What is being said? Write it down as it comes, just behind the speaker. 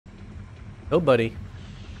Nobody.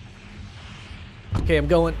 Okay, I'm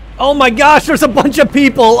going. Oh my gosh, there's a bunch of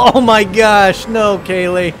people. Oh my gosh. No,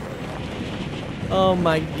 Kaylee. Oh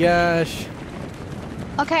my gosh.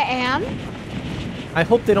 Okay, and? I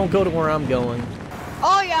hope they don't go to where I'm going.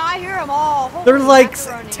 Oh yeah, I hear them all. Holy There's like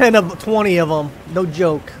macaroni. 20 of them. No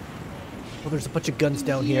joke. Oh, there's a bunch of guns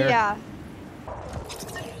down here. Yeah.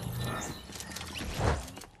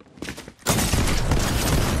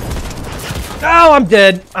 Oh, I'm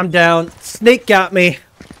dead. I'm down. Snake got me.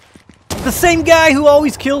 The same guy who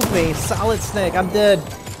always kills me. Solid Snake. I'm dead.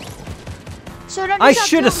 So don't I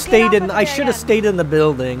should have stayed in. I should have stayed in the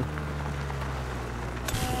building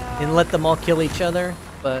and let them all kill each other.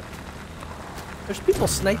 But there's people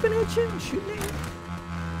sniping at you and shooting at you.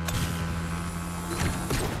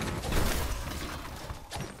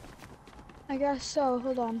 I guess so.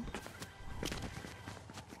 Hold on.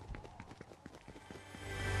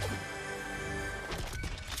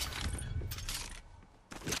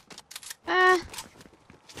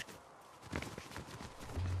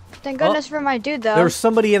 Thank goodness for my dude, though. There's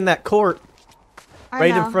somebody in that court,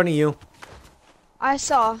 right in front of you. I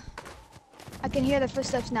saw. I can hear the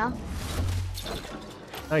footsteps now.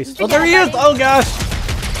 Nice. Oh, there he is! Oh gosh!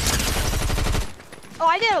 Oh,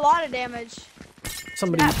 I did a lot of damage.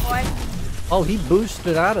 Somebody. That boy. Oh, he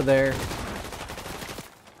boosted out of there.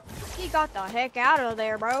 He got the heck out of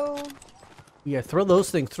there, bro. Yeah, throw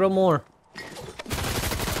those things. Throw more.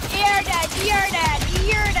 You're dead. You're dead.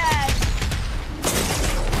 You're dead.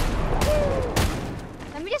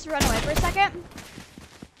 Let me just run away for a second.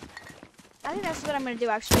 I think that's what I'm gonna do,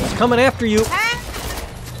 actually. He's coming after you.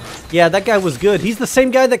 Yeah, that guy was good. He's the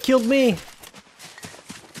same guy that killed me.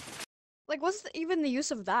 Like, what's even the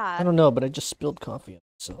use of that? I don't know, but I just spilled coffee on it,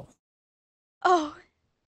 so. Oh.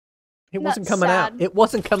 It wasn't coming out. It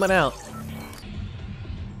wasn't coming out.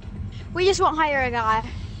 We just won't hire a guy.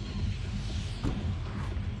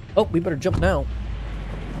 Oh, we better jump now.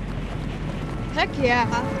 Heck yeah.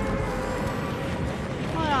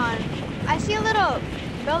 Hold on. I see a little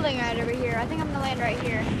building right over here. I think I'm gonna land right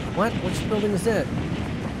here. What? Which building is that?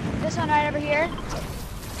 This one right over here.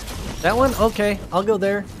 That one? Okay, I'll go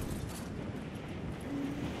there.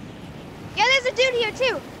 Yeah, there's a dude here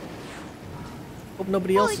too. Hope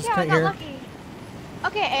nobody else is I got here. lucky.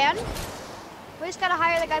 Okay, and we just gotta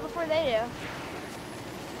hire the guy before they do.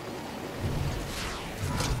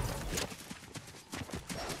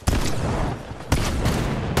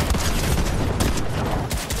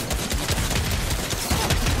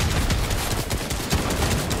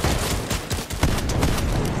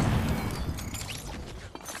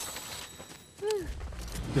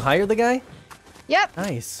 You hire the guy? Yep.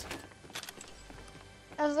 Nice.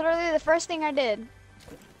 That was literally the first thing I did.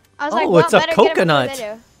 I was Oh, like, well, it's a better get him before coconut. they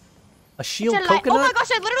do. A shield It's a coconut? Oh my gosh,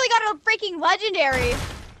 I literally got a freaking legendary.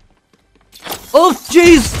 Oh,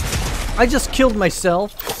 jeez! I just killed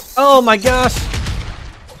myself. Oh my gosh.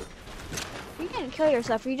 You didn't kill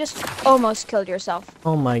yourself, you just almost killed yourself.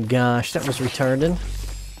 Oh my gosh, that was retarded.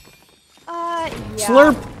 Yeah.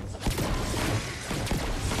 Slurp!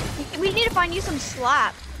 We need to find you some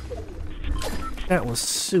slap. That was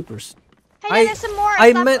super. Hey, there's some more.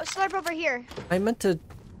 Slurp over here. I meant to.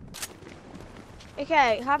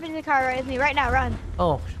 Okay, hop into the car right with me right now. Run.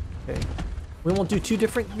 Oh, okay. We won't do two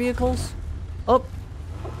different vehicles? Oh.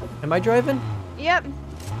 Am I driving? Yep.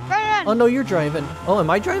 Run. Oh, no, you're driving. Oh, am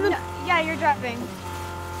I driving? No, yeah, you're driving.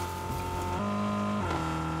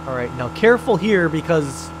 Alright, now careful here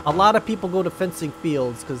because a lot of people go to fencing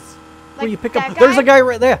fields because where you pick up. guy? There's a guy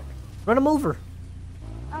right there. Run him over.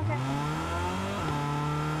 Okay.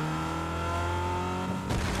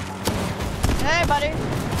 Hey, buddy.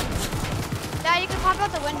 Yeah, you can pop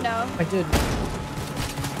out the window. I did.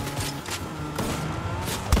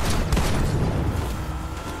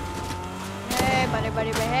 Hey, buddy. Hey,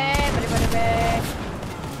 buddy. Hey,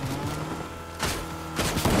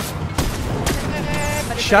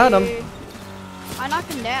 buddy. Shot him. I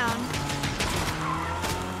knocked him down.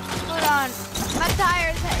 Hold on. My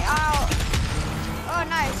tires hit out. Oh,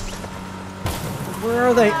 nice. Where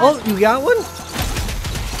are they? Oh, you got one?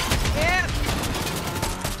 Yep.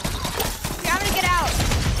 Okay, I'm gonna get out.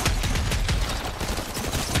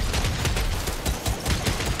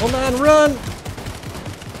 Hold on, run!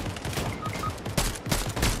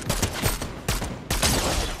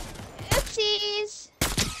 Oopsies.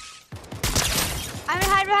 I'm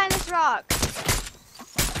gonna hide behind this rock.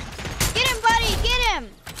 Get him, buddy! Get him!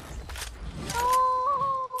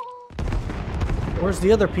 Oh. Where's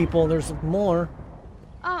the other people? There's more.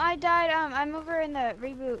 I died. I'm over in the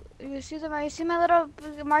reboot. You see my little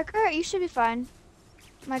marker? You should be fine.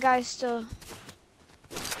 My guy's still.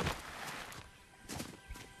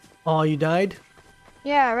 Oh, you died?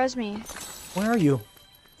 Yeah, res me. Where are you?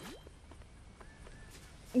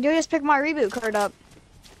 You just picked my reboot card up.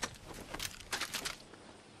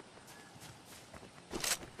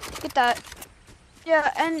 Get that.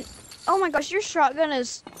 Yeah, and oh my gosh, your shotgun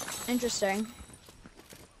is interesting.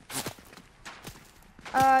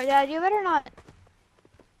 Yeah, you better not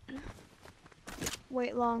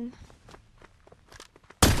wait long.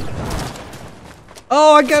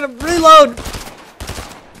 Oh, I gotta reload!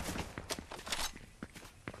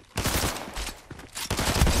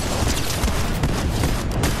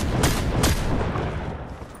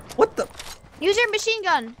 What the? Use your machine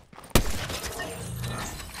gun.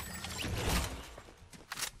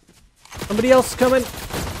 Somebody else coming?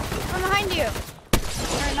 I'm behind you.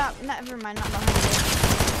 Or not, never mind, not behind you.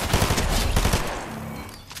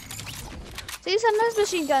 See, some of those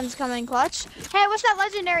machine guns coming, clutch. Hey, what's that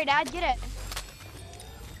legendary, Dad? Get it.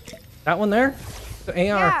 That one there? The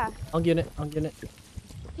AR. Yeah. I'll get it. I'll get it.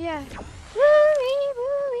 Yeah.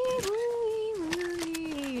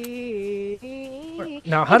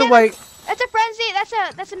 Now, how do I? That's a frenzy.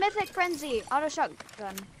 That's a mythic frenzy. Auto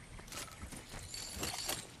shotgun.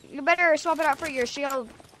 You better swap it out for your shield.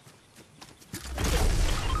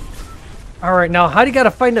 All right, now how do you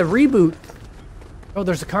gotta find a reboot? Oh,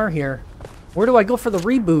 there's a car here. Where do I go for the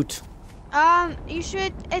reboot? You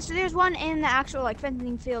should. There's one in the actual like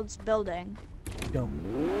fencing fields building. Go.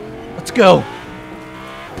 Let's go.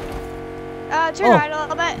 Turn right a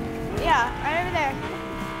little bit. Yeah, right over there.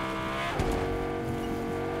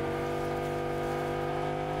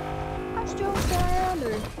 I'm still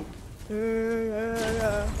standing.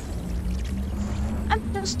 I'm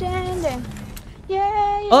still standing.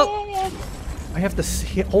 Yeah, yeah. I have to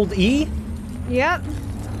hold E? Yep.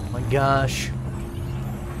 Oh my gosh.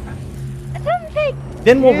 It doesn't take.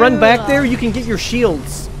 Then we'll run back there. You can get your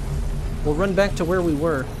shields. We'll run back to where we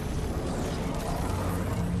were.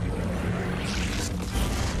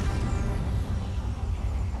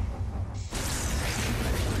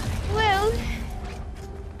 Well,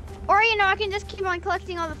 or you know, I can just keep on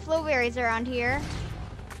collecting all the flow berries around here.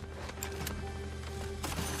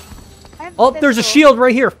 Oh, there's a shield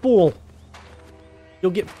right here, full.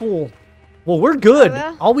 You'll get full. Well, we're good. Oh,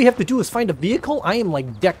 yeah? All we have to do is find a vehicle. I am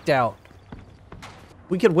like decked out.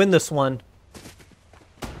 We could win this one.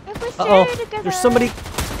 Uh-oh, there's somebody.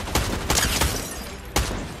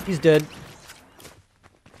 He's dead.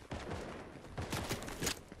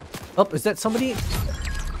 Oh, is that somebody?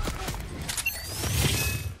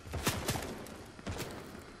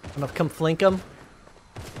 I'm gonna come flank him.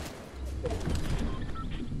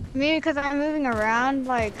 Maybe because I'm moving around,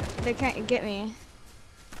 like, they can't get me.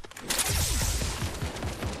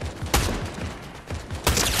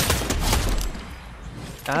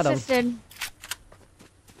 Got him. Assisted.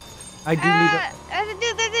 I do need a...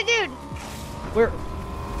 There's a dude! Where? In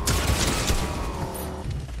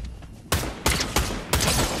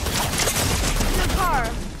the car.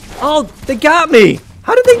 Oh, they got me!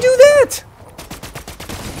 How did they do that?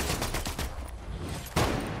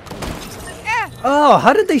 Oh,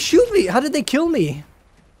 how did they shoot me? How did they kill me?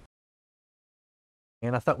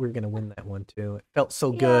 Man, I thought we were gonna win that one too. It felt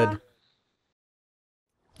so good.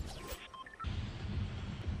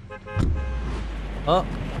 Oh.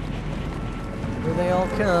 Here they all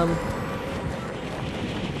come.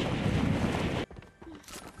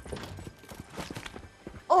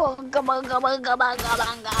 Oh, come on, come on, come on, come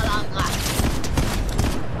on, come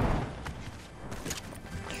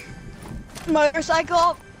on.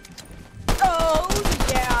 Motorcycle. Oh,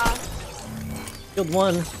 yeah. Killed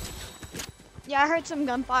one. Yeah, I heard some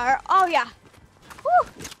gunfire. Oh, yeah. Woo,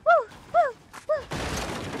 woo, woo, woo.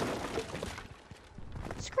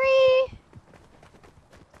 Scree.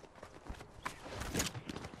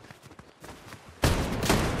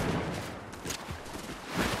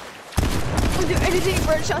 I'll do anything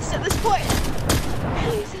for a chest at this point.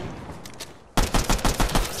 Anything.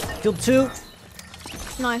 Killed two.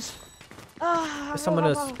 Nice. Guess I'm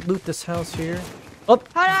gonna loot this house here. Oh!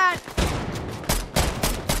 Hold on.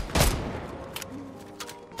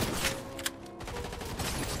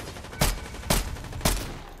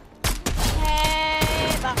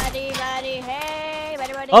 Hey, buddy, buddy. Hey,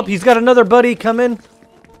 buddy, buddy. Oh, he's got another buddy coming.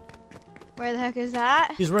 Where the heck is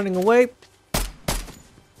that? He's running away.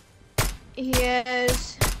 He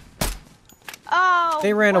is. Oh,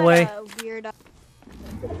 They ran what away. a weird.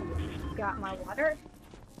 Got my water.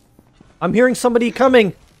 I'm hearing somebody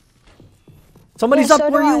coming. Somebody's Yeah, up so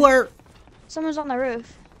where do you I. are. Someone's on the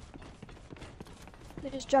roof.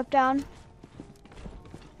 They just dropped down.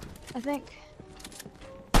 I think.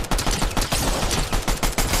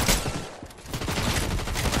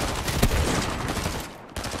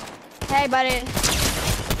 Hey, buddy.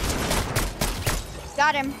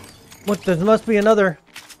 Got him. What? There must be another.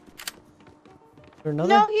 Is there another?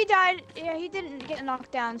 No, he died. Yeah, he didn't get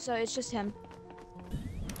knocked down, so it's just him.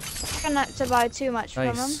 I'm not to buy too much from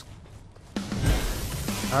him. Nice.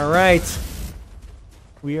 All right.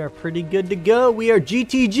 We are pretty good to go. We are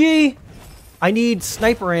GTG. I need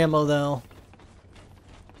sniper ammo though.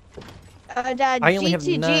 Dad, I only have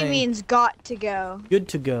GTG 9. means got to go. Good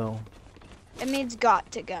to go. It means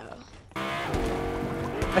got to go.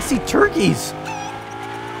 I see turkeys.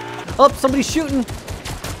 Oh, somebody's shooting.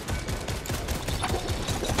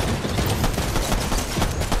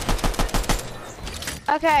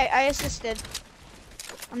 Okay, I assisted.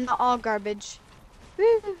 I'm not all garbage.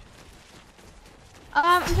 Woo.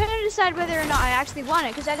 I'm trying to decide whether or not I actually want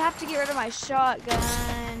it, because I'd have to get rid of my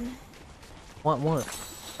shotgun. Want?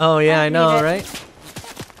 Oh yeah, I know, it. right?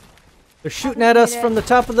 They're shooting at us from the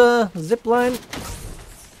top of the zip line.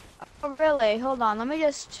 Oh, really? Hold on, let me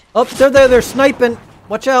just... Oh, they're there. They're sniping.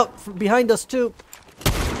 Watch out from behind us too.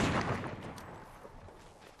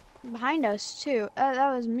 Behind us, too.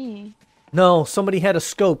 That was me. No, somebody had a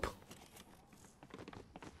scope.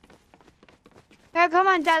 Here, come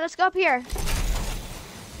on, Dad, let's go up here.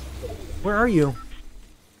 Where are you?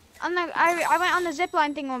 I went on the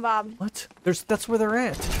zipline thingamabob. What? That's where they're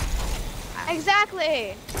at.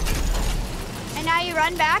 Exactly. And now you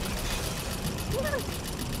run back?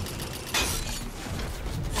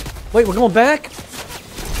 Wait, we're going back?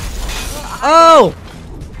 Oh!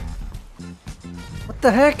 What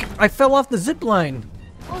the heck? I fell off the zip line.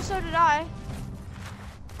 Well, so did I.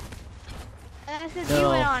 And that's because you No.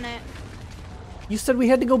 went on it. You said we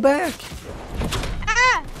had to go back.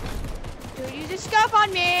 Ah! Dude, you just scuff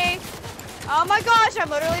on me. Oh my gosh, I'm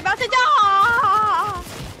literally about to die.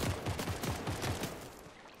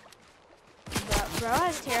 Bro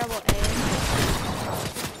has terrible aim.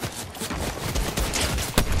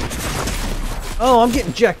 Oh, I'm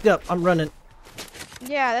getting jacked up. I'm running.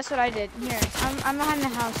 Yeah, that's what I did. Here, I'm behind the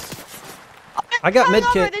house. Oh, I got med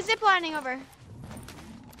over. kit. They're ziplining over.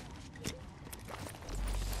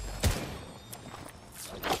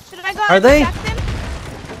 Should I go out Are and they? protect them?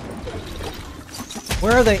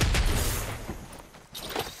 Where are they?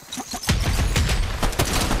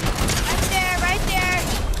 Right there.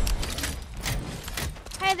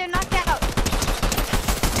 Hey, they're knocked out.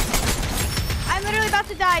 I'm literally about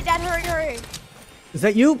to die. Dad, hurry. Is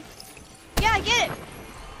that you? Yeah, get it.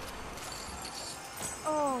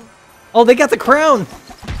 Oh. Oh, they got the crown.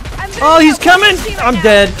 I'm Oh, he's coming. right I'm now.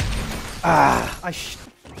 dead.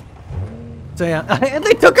 So yeah, and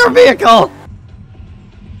they took our vehicle.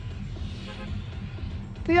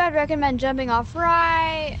 For you, I'd recommend jumping off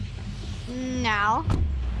right now.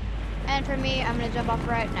 And for me, I'm gonna jump off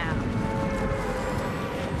right now.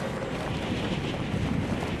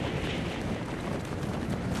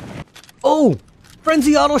 Oh,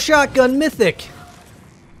 Frenzy Auto Shotgun Mythic.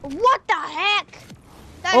 What the heck?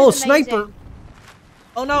 That Oh, is amazing. sniper.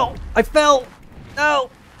 Oh no, I fell.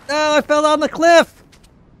 No, I fell down the cliff.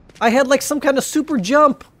 I had like some kind of super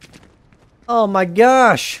jump. Oh my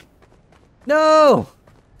gosh. No.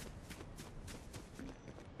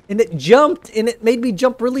 And it jumped, and it made me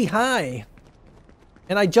jump really high.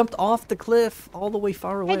 And I jumped off the cliff all the way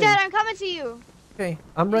far away. Hey, Dad, I'm coming to you. Okay,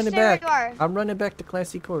 I'm Just running stay where back. you are. I'm running back to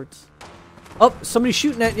Classy Courts. Oh, somebody's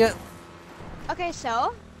shooting at you. Okay,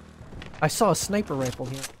 so? I saw a sniper rifle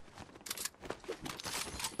here.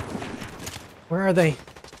 Where are they?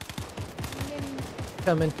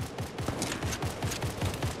 Coming.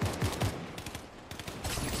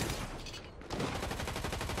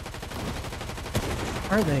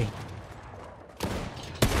 Where are they?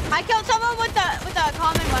 I killed someone with a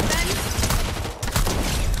common weapon.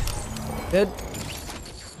 Dead?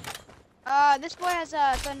 This boy has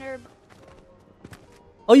a thunder.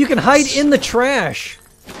 Oh, you can hide in the trash.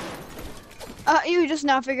 You just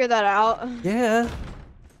now figured that out. Yeah.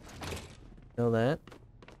 Know that.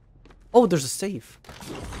 Oh, there's a safe.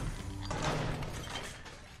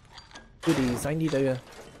 Goodies, I need a...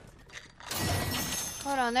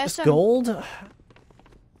 Hold on, there's This some gold?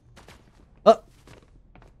 Oh!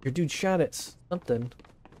 Your dude shot at something.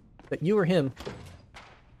 But you or him?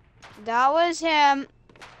 That was him.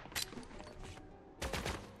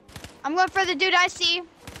 I'm going for the dude I see.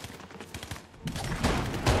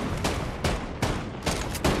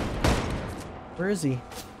 Where is he?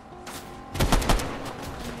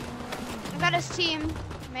 I got his team,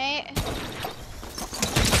 mate.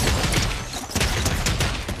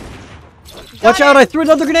 Watch out, I threw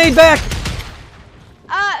another grenade back!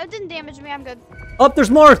 It didn't damage me, I'm good. Oh, there's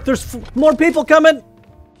more! There's more people coming!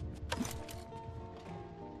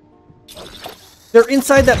 They're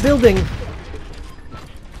inside that building.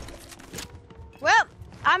 Well,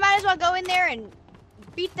 I might as well go in there and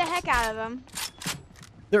beat the heck out of them.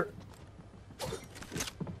 They're...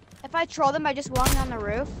 If I troll them by just walking on the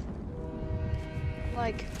roof.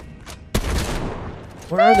 Like...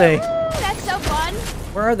 Where are they? That's so fun.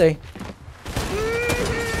 Where are they?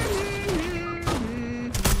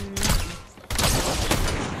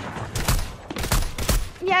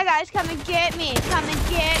 Yeah, guys, come and get me. Come and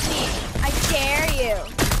get me. I dare you.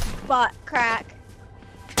 Butt crack.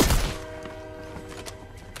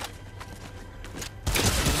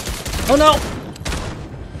 Oh no!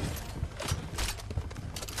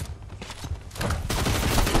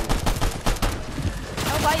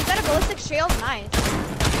 Oh wow, you got a ballistic shield? Nice.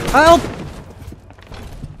 Help!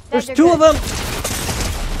 There's They're two good. of them!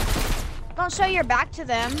 Don't show your back to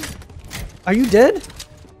them. Are you dead?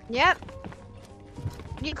 Yep.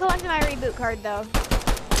 You collected my reboot card though.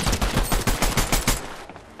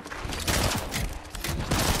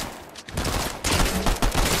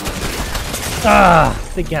 Ah,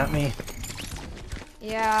 they got me.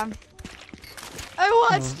 Yeah. I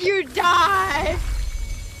watched you die.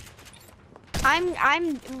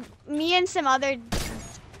 Me and some other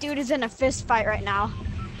dude is in a fist fight right now.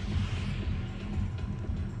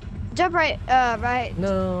 Jump right.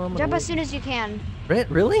 No, I'm Jump as soon as you can.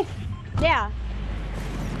 Really? Yeah.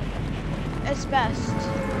 It's best.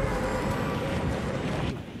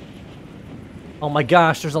 Oh my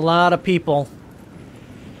gosh, there's a lot of people.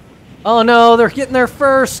 Oh no, they're getting there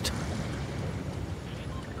first.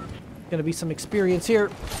 Gonna be some experience here.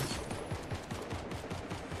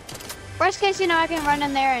 Worst case, you know, I can run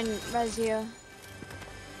in there and res you.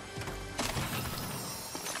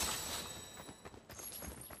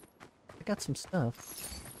 I got some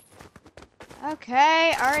stuff.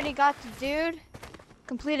 Okay, already got the dude.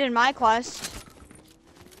 Completed my quest.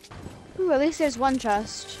 Ooh, at least there's one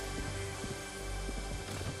chest.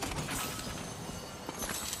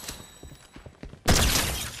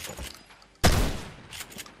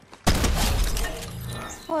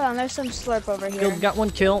 Hold on, there's some slurp over here. Got one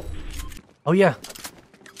kill. Oh yeah.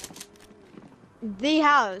 The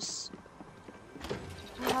house.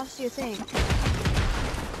 What house do you think?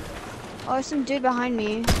 Oh, there's some dude behind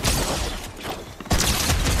me.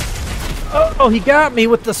 Oh, he got me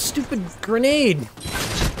with the stupid grenade.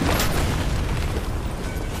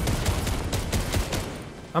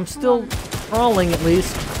 I'm still crawling at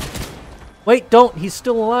least. Wait, don't. He's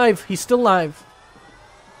still alive. He's still alive.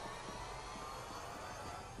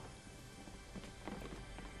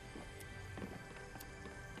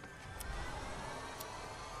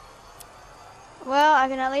 Well, I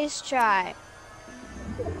can at least try.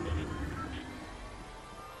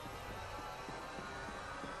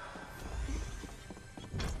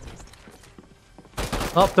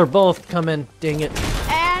 Oh, they're both coming. Dang it.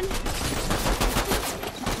 And...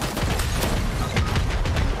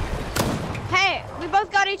 Hey, we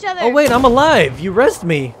both got each other. Oh wait, I'm alive. You rezzed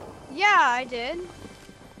me. Yeah, I did.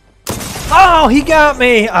 Oh, he got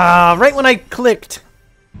me. Right when I clicked.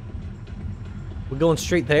 We're going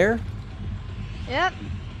straight there? Yep.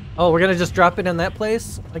 Oh, we're gonna just drop it in that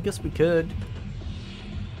place? I guess we could.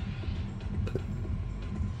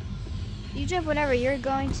 You jump whenever you're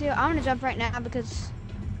going to. I'm gonna jump right now because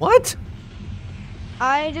What?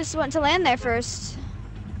 I just want to land there first.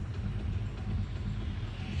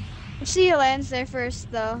 See who lands there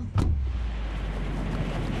first, though.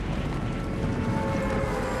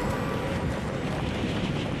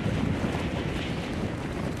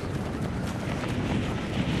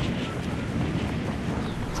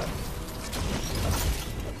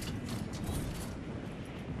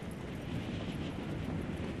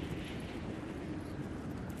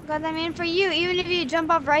 But I mean, for you, even if you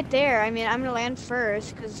jump up right there, I mean, I'm gonna land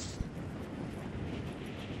first, cause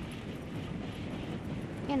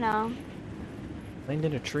you know. Land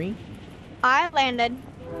in a tree? I landed.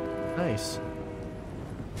 Nice.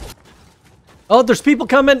 Oh, there's people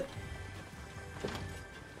coming!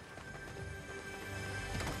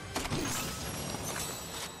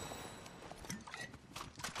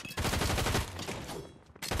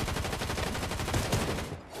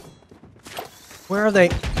 Where are they?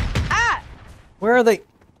 Ah! Where are they?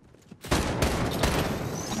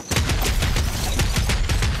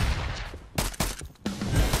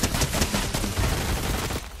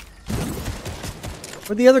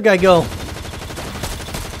 Where'd the other guy go?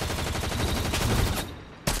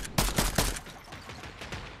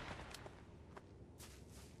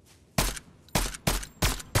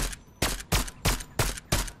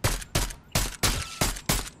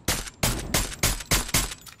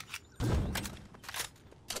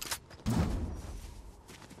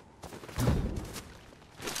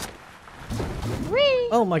 Whee!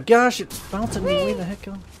 Oh my gosh, it's bouncing me way the heck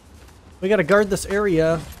up. We gotta guard this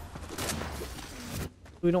area.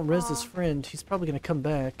 We don't res his friend. He's probably gonna come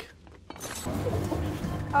back.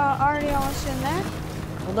 Already almost in there.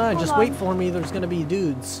 Hold on, just wait for me. There's gonna be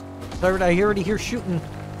dudes. I already hear shooting.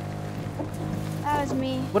 That was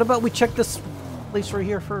me. What about we check this place right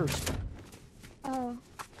here first? Oh.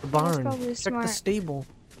 The barn. Probably Check smart. the stable.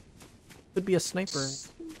 Could be a sniper.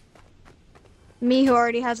 Me who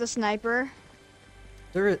already has a sniper.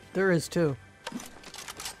 There is too.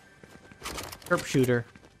 Sharpshooter.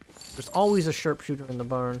 There's always a sharpshooter in the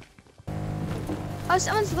barn. Oh,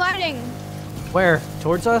 someone's gliding. Where?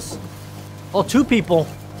 Towards us? Oh, 2 people.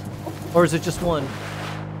 Or is it just one?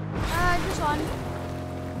 Just one.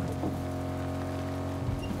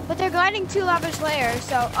 But they're gliding 2 levels later,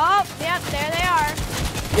 so oh, yep, there they are.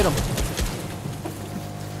 Get them.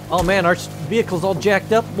 Oh man, our vehicle's all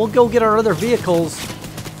jacked up. We'll go get our other vehicles.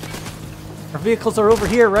 Our vehicles are over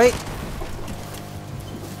here, right?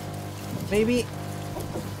 Maybe.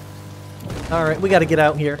 All right, we got to get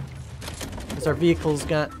out here. Because our vehicles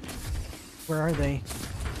got... Where are they?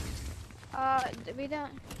 We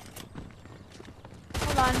don't...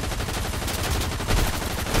 Hold on.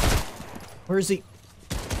 Where is he?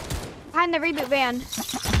 Behind the reboot van.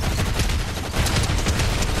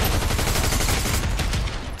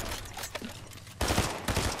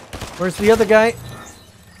 Where's the other guy?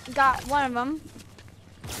 Got one of them.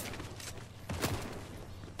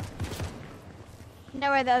 Know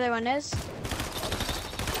where the other one is.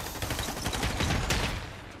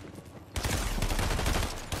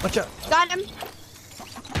 Watch out. Got him.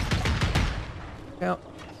 Yeah.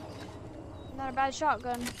 Not a bad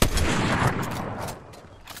shotgun.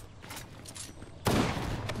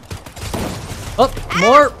 Oh,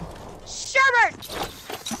 more. Sherbert!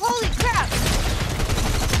 Holy crap!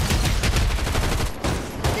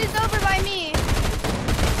 He's over by me.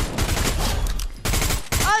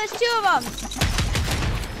 Oh, there's 2 of them.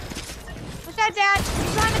 What's that, Dad?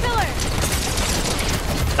 He's behind the pillar.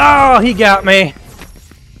 Oh, he got me.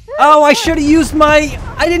 Oh, I should have used my...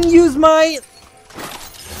 I didn't use my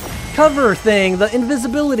cover thing, the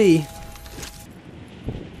invisibility.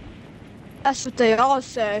 That's what they all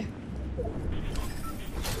say.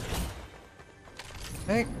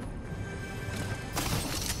 Okay.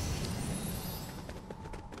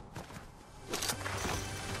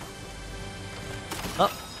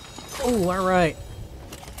 Oh, all right.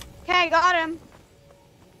 Okay, got him.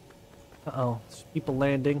 Uh-oh, there's people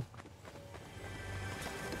landing.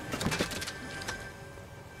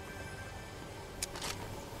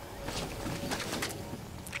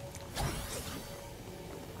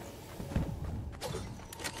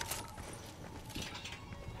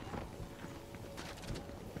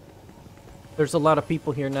 There's a lot of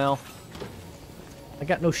people here now. I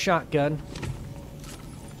got no shotgun.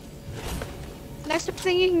 Next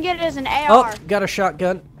thing you can get is an AR. Oh, got a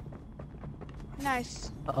shotgun.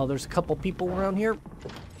 Nice. Uh-oh, there's a couple people around here.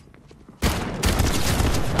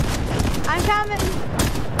 I'm coming.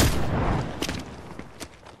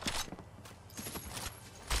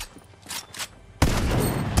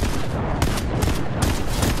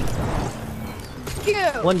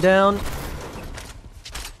 Phew. One down.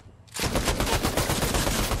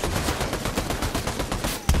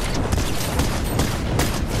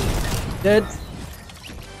 Dead.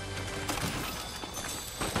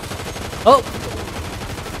 Oh!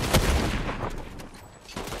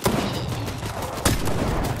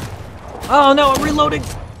 Oh no, I'm reloading!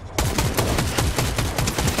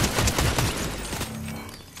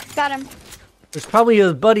 Got him. There's probably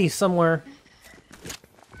a buddy somewhere.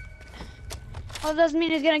 Well, doesn't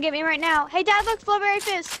mean he's gonna get me right now. Hey, Dad, look, Flowberry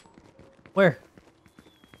Fist. Where?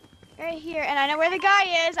 Right here, and I know where the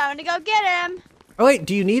guy is. I'm gonna go get him. Oh wait,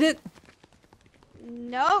 do you need it?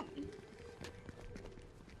 Nope.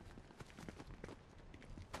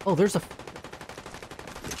 Oh, there's a...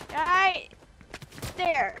 Right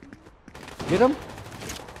there. Get him?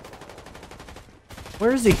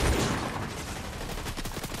 Where is he?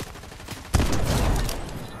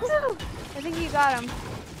 Woo. I think you got him.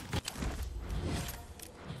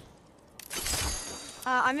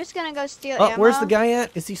 I'm just gonna go steal ammo. Oh, where's the guy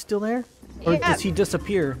at? Is he still there? Or Yeah. does he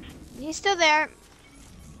disappear? He's still there.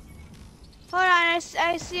 Hold on,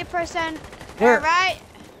 I see a person. Where? Right.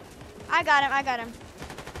 I got him. I got him.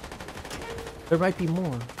 There might be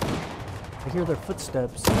more. I hear their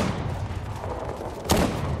footsteps.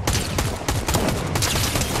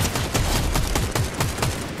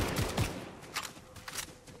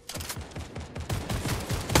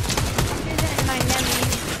 He's in my memory.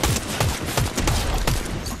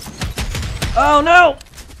 Oh no!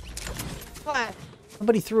 What?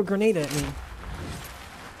 Somebody threw a grenade at me.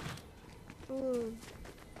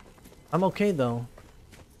 I'm okay though.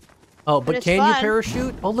 Oh, but it's can you fun.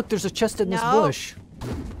 parachute? Oh, look, there's a chest in this No. bush.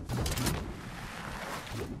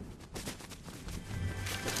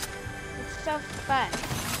 It's so fun.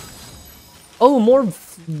 Oh, more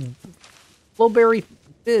Flowberry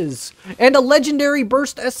Fizz. And a legendary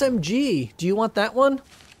burst SMG. Do you want that one?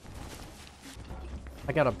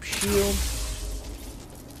 I got a shield.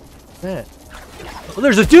 That. Oh,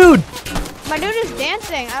 there's a dude! My dude is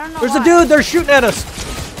dancing. I don't know There's why. a dude! They're shooting at us!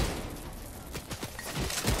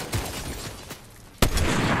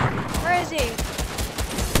 Where is he?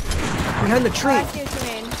 Behind the Oh, tree. I see what you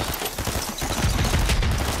mean.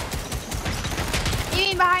 You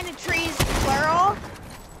mean behind the trees, plural?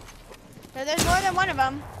 No, there's more than one of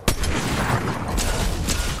them.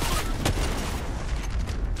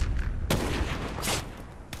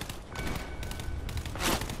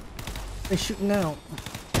 They're shooting out.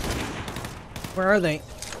 Where are they?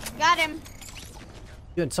 Got him.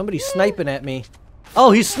 Good, somebody's sniping at me.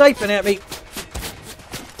 Oh, he's sniping at me!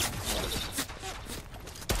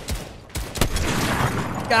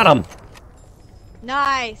 Got him!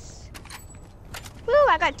 Nice. Woo,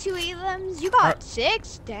 I got 2 elims. You got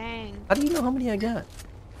 6? Dang. How do you know how many I got?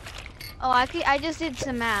 Oh, I just did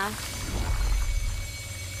some math.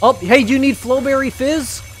 Oh, hey, do you need Flowberry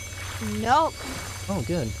Fizz? Nope. Oh,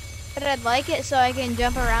 good. But I'd like it so I can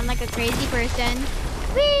jump around like a crazy person.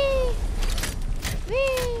 Whee!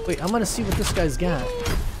 Whee! Wait, I'm gonna see what this guy's got.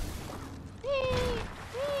 Whee! Whee!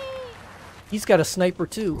 He's got a sniper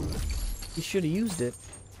too. He should have used it.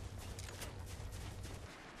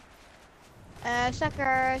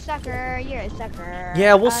 Sucker, sucker, you're a sucker.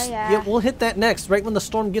 Yeah, we'll Oh, yeah, we'll hit that next. Right when the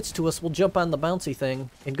storm gets to us, we'll jump on the bouncy thing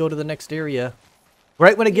and go to the next area.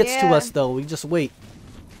 Right when it gets to Yeah. us, though, we just wait.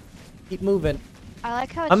 Keep moving. I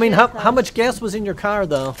like how it's I mean, really how much close. gas was in your car,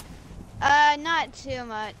 though? Not too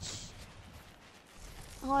much.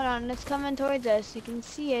 Hold on, it's coming towards us. You can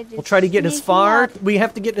see it. We'll try to get as far. We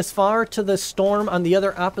have to get as far to the storm on the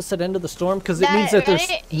other opposite end of the storm because it means that there's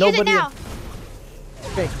nobody.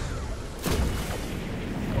 Okay.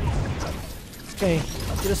 Okay,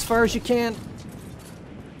 get as far as you can.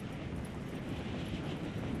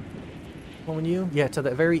 Pulling you? Yeah, to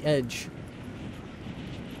the very edge.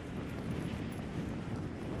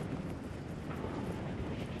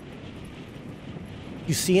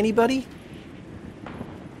 You see anybody?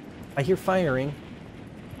 I hear firing.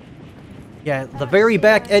 Yeah, the very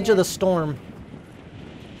back edge of the storm.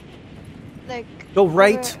 Like. Go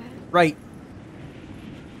right, right.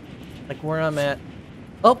 Like where I'm at.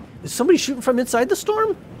 Oh, is somebody shooting from inside the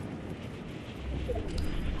storm?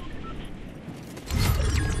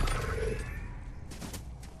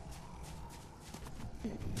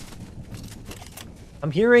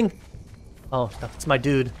 I'm hearing. Oh, that's my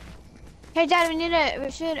dude. Hey, Dad,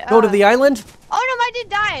 we should. Go to the island? Oh no, my dude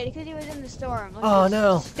died because he was in the storm. Look, Oh this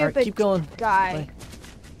no. Stupid Alright, keep going. guy. Bye.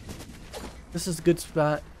 This is a good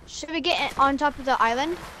spot. Should we get on top of the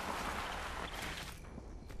island?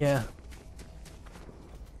 Yeah.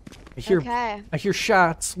 Okay. I hear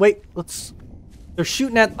shots. Wait, they're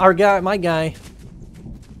shooting at our guy, my guy.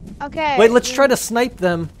 Okay. Wait, let's try to snipe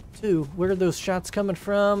them too. Where are those shots coming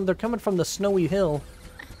from? They're coming from the snowy hill.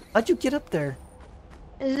 How'd you get up there?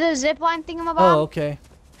 Is the zip line thingamabob? Oh, okay.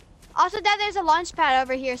 Also, Dad, there's a launch pad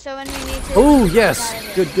over here, so when we need to. Oh, yes.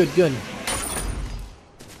 Good, good, good.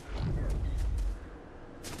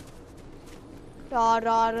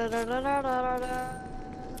 Try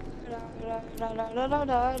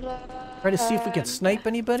to see if we can snipe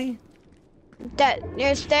anybody. Dad,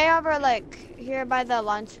 you stay over like here by the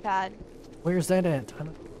launch pad. Where's that at?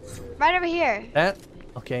 Right over here. That?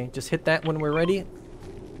 Okay, just hit that when we're ready.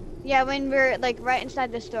 Yeah, when we're like right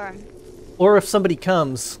inside the storm. Or if somebody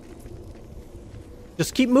comes.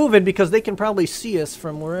 Just keep moving because they can probably see us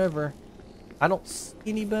from wherever. I don't see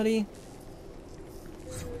anybody.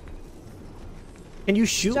 Can you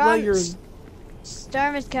shoot while you're...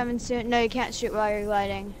 Storm is coming soon. No, you can't shoot while you're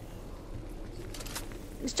gliding.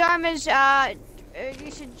 Storm is,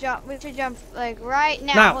 you should jump. We should jump like right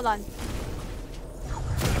now. Hold on.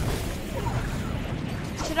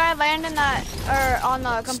 Should I land in that, or on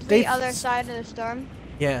the complete other side of the storm?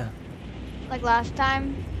 Yeah. Like last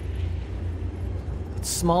time? It's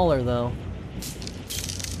smaller though.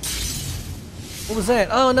 What was that?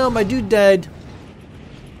 Oh no, my dude died.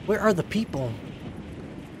 Where are the people?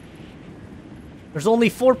 There's only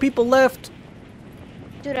 4 people left.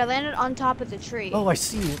 Dude, I landed on top of the tree. Oh, I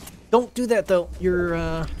see you. Don't do that though.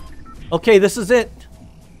 You're, okay, this is it.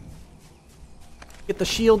 Get the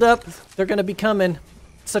shield up. They're gonna be coming.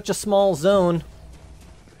 Such a small zone.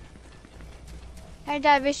 Hey,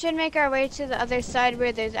 Dad, we should make our way to the other side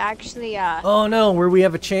where there's actually, Oh, no, where we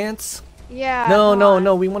have a chance? Yeah, No, come no, on.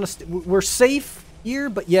 no, we want to... We're safe here,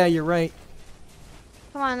 but yeah, you're right.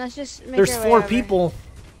 Come on, let's just make There's our way 4 over. people.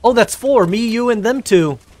 Oh, that's 4. Me, you, and them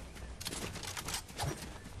 2.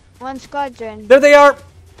 One squadron. There they are.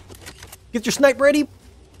 Get your snipe ready.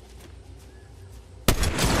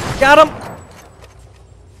 Got him.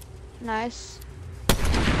 Nice.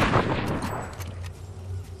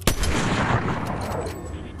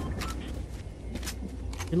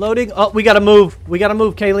 Reloading. Oh, we gotta move. We gotta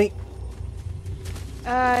move, Kaylee.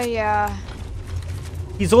 Yeah.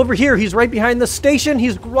 He's over here. He's right behind the station.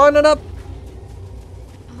 He's running up.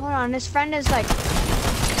 Hold on, his friend is like...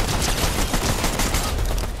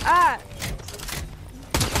 Ah!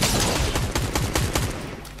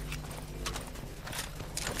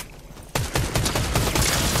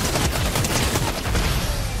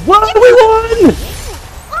 What? We won!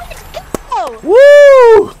 Oh!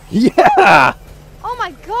 Woo! Yeah! Oh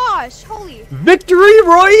my gosh! Holy! Victory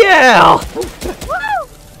Royale! Woo!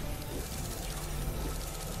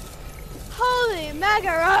 Holy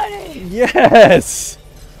macaroni! Yes!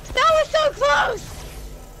 That was so close!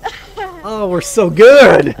 Oh, we're so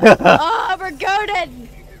good! Oh,